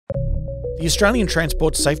The Australian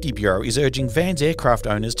Transport Safety Bureau is urging Van's aircraft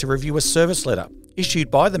owners to review a service letter issued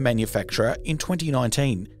by the manufacturer in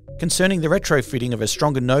 2019 concerning the retrofitting of a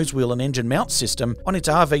stronger nose wheel and engine mount system on its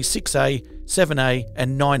RV6A, 7A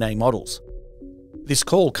and 9A models. This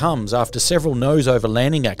call comes after several nose-over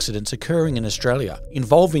landing accidents occurring in Australia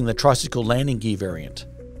involving the tricycle landing gear variant.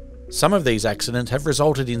 Some of these accidents have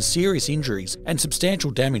resulted in serious injuries and substantial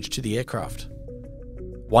damage to the aircraft.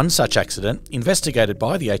 One such accident, investigated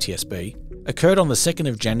by the ATSB, occurred on the 2nd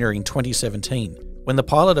of January in 2017 when the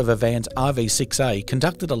pilot of a Van's RV6A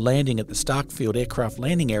conducted a landing at the Starkfield Aircraft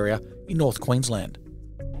Landing Area in North Queensland.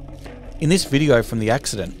 In this video from the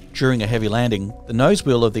accident, during a heavy landing, the nose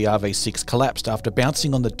wheel of the RV6 collapsed after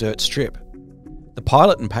bouncing on the dirt strip. The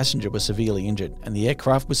pilot and passenger were severely injured and the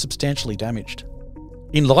aircraft was substantially damaged.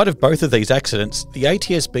 In light of both of these accidents, the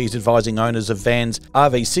ATSB is advising owners of Van's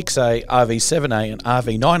RV6A, RV7A and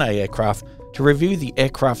RV9A aircraft to review the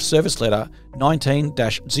Aircraft Service Letter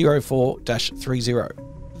 19-04-30.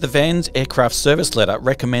 The Van's Aircraft Service Letter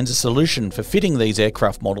recommends a solution for fitting these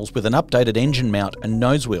aircraft models with an updated engine mount and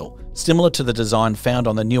nose wheel, similar to the design found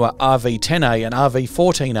on the newer RV10A and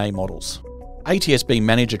RV14A models. ATSB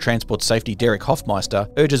Manager Transport Safety Derek Hoffmeister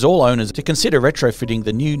urges all owners to consider retrofitting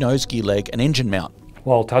the new nose gear leg and engine mount.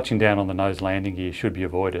 While touching down on the nose landing gear should be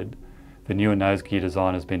avoided, the newer nose gear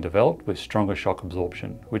design has been developed with stronger shock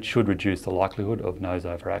absorption, which should reduce the likelihood of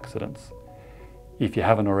nose-over accidents. If you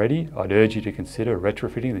haven't already, I'd urge you to consider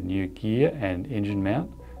retrofitting the new gear and engine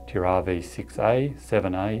mount to your RV6A,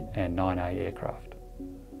 7A and 9A aircraft.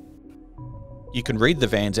 You can read the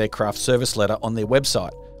Van's Aircraft Service Letter on their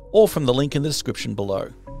website or from the link in the description below.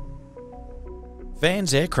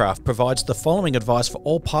 Van's Aircraft provides the following advice for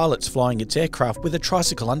all pilots flying its aircraft with a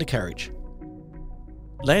tricycle undercarriage.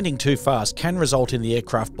 Landing too fast can result in the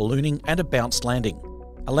aircraft ballooning and a bounced landing.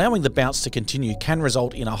 Allowing the bounce to continue can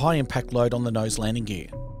result in a high impact load on the nose landing gear.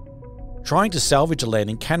 Trying to salvage a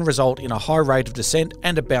landing can result in a high rate of descent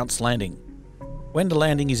and a bounced landing. When the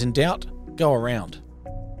landing is in doubt, go around.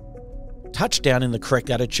 Touch down in the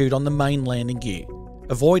correct attitude on the main landing gear.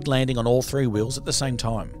 Avoid landing on all three wheels at the same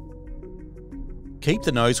time. Keep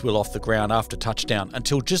the nose wheel off the ground after touchdown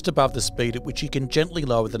until just above the speed at which you can gently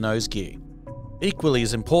lower the nose gear. Equally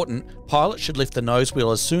as important, pilots should lift the nose wheel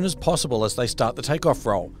as soon as possible as they start the takeoff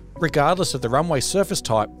roll, regardless of the runway surface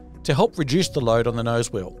type, to help reduce the load on the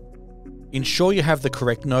nose wheel. Ensure you have the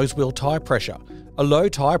correct nose wheel tyre pressure. A low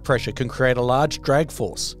tyre pressure can create a large drag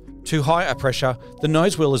force. Too high a pressure, the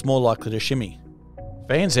nose wheel is more likely to shimmy.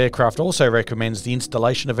 Van's Aircraft also recommends the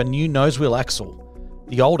installation of a new nose wheel axle.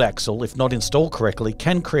 The old axle, if not installed correctly,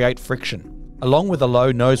 can create friction. Along with a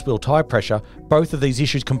low nose wheel tyre pressure, both of these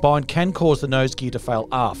issues combined can cause the nose gear to fail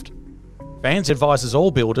aft. Van's advises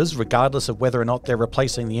all builders, regardless of whether or not they're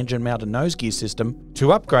replacing the engine mounted nose gear system,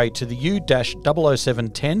 to upgrade to the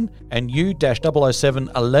U-00710 and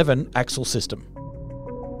U-00711 axle system.